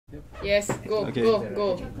Yes, go, Okay.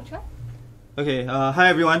 go. Okay, hi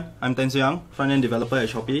everyone, I'm Zhi-Yang, front-end developer at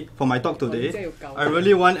Shopee. For my talk today, I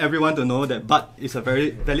really want everyone to know that but is a very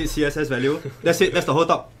valid CSS value. That's it, that's the whole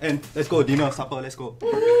talk. And let's go, dinner, supper, let's go.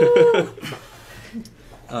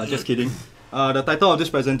 Just kidding. The title of this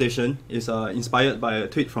presentation is inspired by a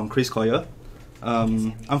tweet from Chris Coyer.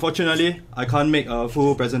 Unfortunately, I can't make a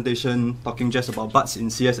full presentation talking just about buts in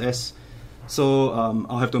CSS. So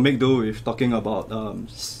I'll have to make do with talking about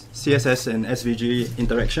CSS and SVG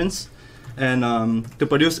interactions, and to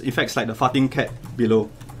produce effects like the farting cat below.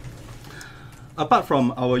 Apart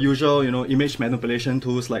from our usual, image manipulation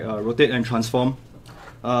tools like rotate and transform,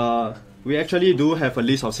 we actually do have a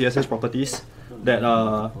list of CSS properties that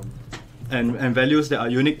and values that are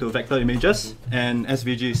unique to vector images and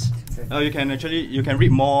SVGs. You can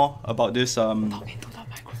read more about this.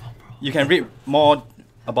 You can read more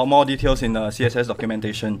details in the CSS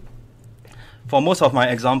documentation. For most of my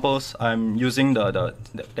examples, I'm using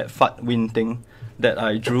that fat win thing that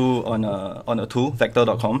I drew on a tool,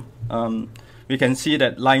 vector.com. We can see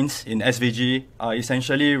that lines in SVG are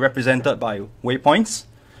essentially represented by waypoints,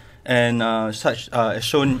 and as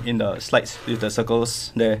shown in the slides with the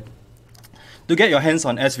circles there. To get your hands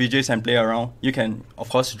on SVGs and play around, you can of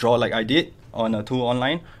course draw like I did on a tool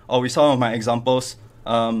online, or with some of my examples,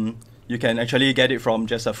 you can actually get it from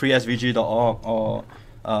just a freesvg.org, or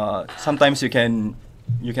sometimes you can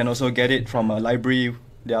also get it from a library.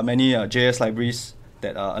 There are many JS libraries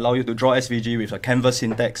that allow you to draw SVG with a canvas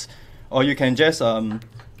syntax, or you can just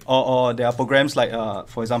or there are programs like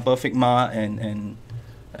for example Figma and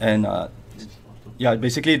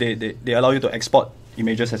basically they allow you to export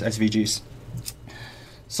images as SVGs.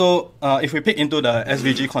 So if we pick into the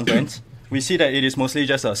SVG content, we see that it is mostly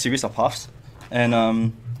just a series of paths, and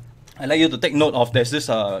I'd like you to take note of there's this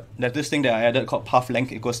thing that I added called path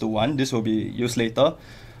length equals to 1. This will be used later.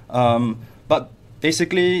 But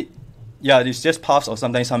basically, it's just paths or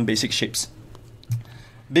sometimes some basic shapes.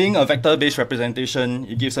 Being a vector-based representation,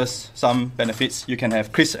 it gives us some benefits. You can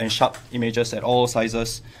have crisp and sharp images at all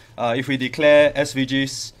sizes. If we declare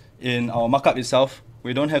SVGs in our markup itself,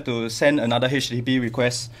 we don't have to send another HTTP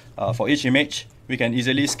request for each image. We can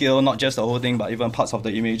easily scale not just the whole thing, but even parts of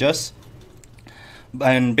the images.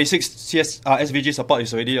 And basic SVG support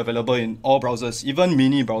is already available in all browsers, even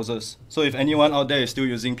mini browsers. So if anyone out there is still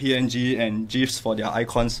using PNG and GIFs for their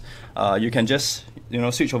icons, you can just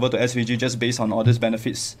switch over to SVG just based on all these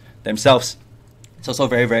benefits themselves. It's also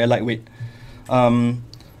very, very lightweight. But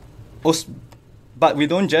we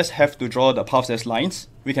don't just have to draw the paths as lines.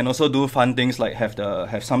 We can also do fun things like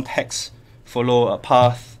have some text follow a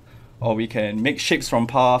path, or we can make shapes from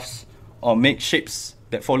paths, or make shapes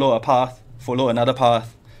that follow a path follow another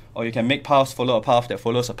path, or you can make paths follow a path that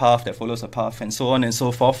follows a path that follows a path, and so on and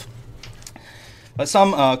so forth. But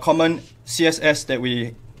some common CSS that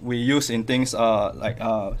we use in things are like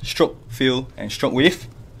stroke fill and stroke width.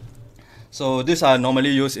 So these are normally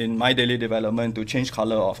used in my daily development to change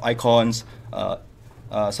color of icons.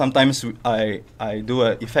 Sometimes I do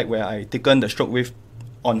an effect where I thicken the stroke width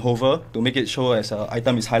on hover to make it show as an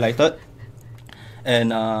item is highlighted. And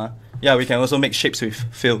we can also make shapes with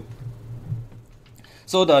fill.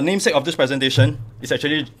 So the namesake of this presentation is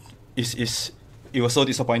actually it was so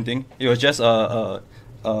disappointing. It was just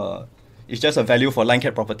it's just a value for line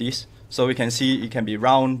cat properties. So we can see it can be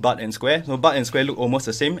round, butt, and square. So butt and square look almost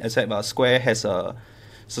the same, except square has a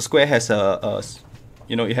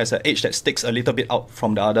it has an edge that sticks a little bit out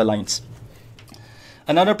from the other lines.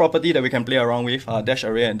 Another property that we can play around with are dash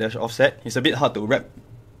array and dash offset. It's a bit hard to wrap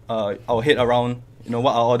our head around.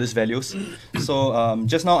 What are all these values? So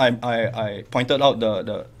just now I pointed out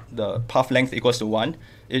the path length equals to 1.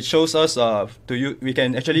 It shows us we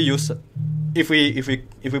can actually use if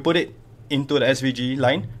we put it into the SVG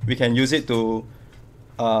line, we can use it to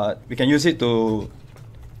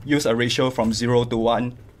use a ratio from 0 to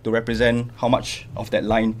 1 to represent how much of that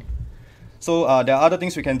line. So there are other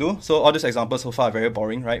things we can do. So all these examples so far are very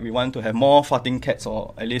boring, right? We want to have more farting cats,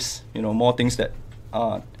 or at least more things that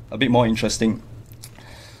are a bit more interesting.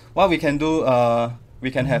 What we can do,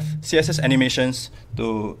 we can have CSS animations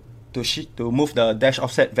to move the dash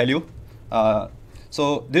offset value.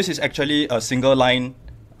 So this is actually a single line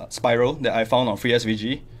spiral that I found on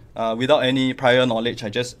FreeSVG. Without any prior knowledge, I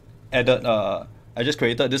just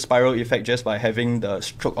created this spiral effect just by having the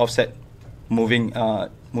stroke offset moving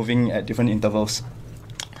at different intervals.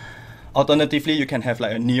 Alternatively, you can have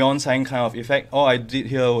like a neon sign kind of effect. All I did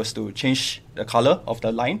here was to change the color of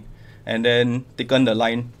the line and then thicken the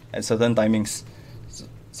line at certain timings.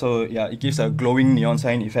 So yeah, it gives a glowing neon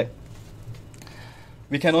sign effect.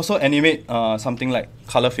 We can also animate something like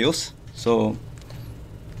color fills. So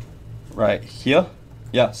right here.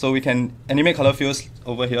 Yeah, so we can animate color fields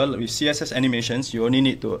over here with CSS animations. You only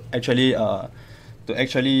need to actually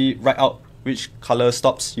write out which color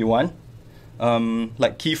stops you want,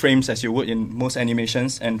 like keyframes as you would in most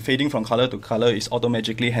animations, and fading from color to color is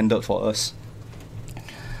automatically handled for us.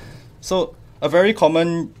 So a very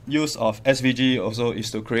common use of SVG also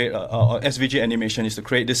is to create or SVG animation is to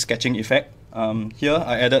create this sketching effect. Here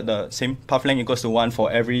I added the same path length equals to 1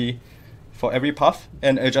 for every path,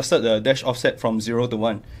 and adjusted the dash offset from 0 to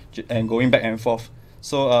 1 and going back and forth.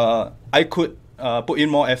 So I could put in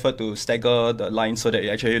more effort to stagger the line so that it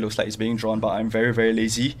actually looks like it's being drawn, but I'm very, very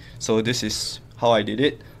lazy. So this is how I did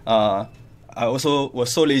it. I also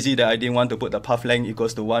was so lazy that I didn't want to put the path length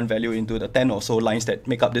equals to 1 value into the 10 or so lines that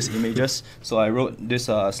make up these images. So I wrote this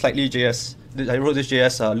JS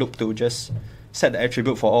loop to just set the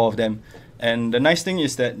attribute for all of them. And the nice thing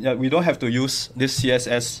is that we don't have to use this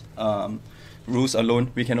CSS rules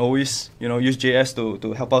alone. We can always use JS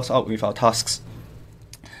to help us out with our tasks.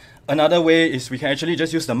 Another way is we can actually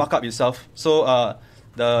just use the markup itself. So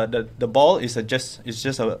the ball is just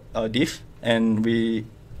a div, and the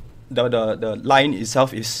line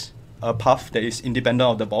itself is a path that is independent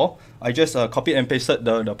of the ball. I just copied and pasted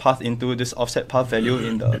the path into this offset path value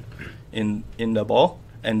in the ball,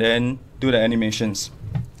 and then do the animations.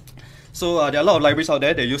 So there are a lot of libraries out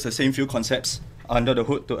there that use the same few concepts under the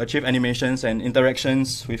hood to achieve animations and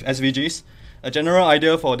interactions with SVGs. A general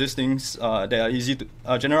idea for these things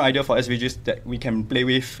general idea for SVGs that we can play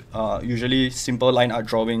with, usually simple line art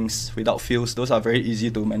drawings without fields. Those are very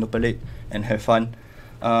easy to manipulate and have fun.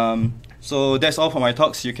 So that's all for my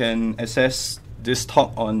talks. You can access this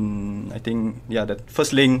talk on, I think, the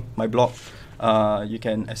first link, my blog. You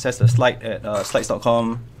can access the slide at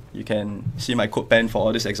slides.com. You can see my code pen for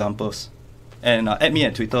all these examples. And add me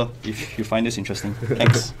at Twitter if you find this interesting.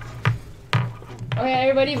 Thanks. Okay,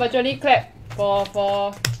 everybody virtually clap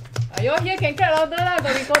for you all here can clap louder lah, the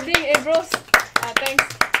recording, bros. Thanks.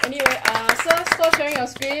 Anyway, sir, stop sharing your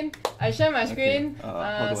screen. I share my screen.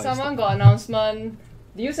 Okay. Someone got announcement.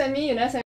 Did you send me? You never send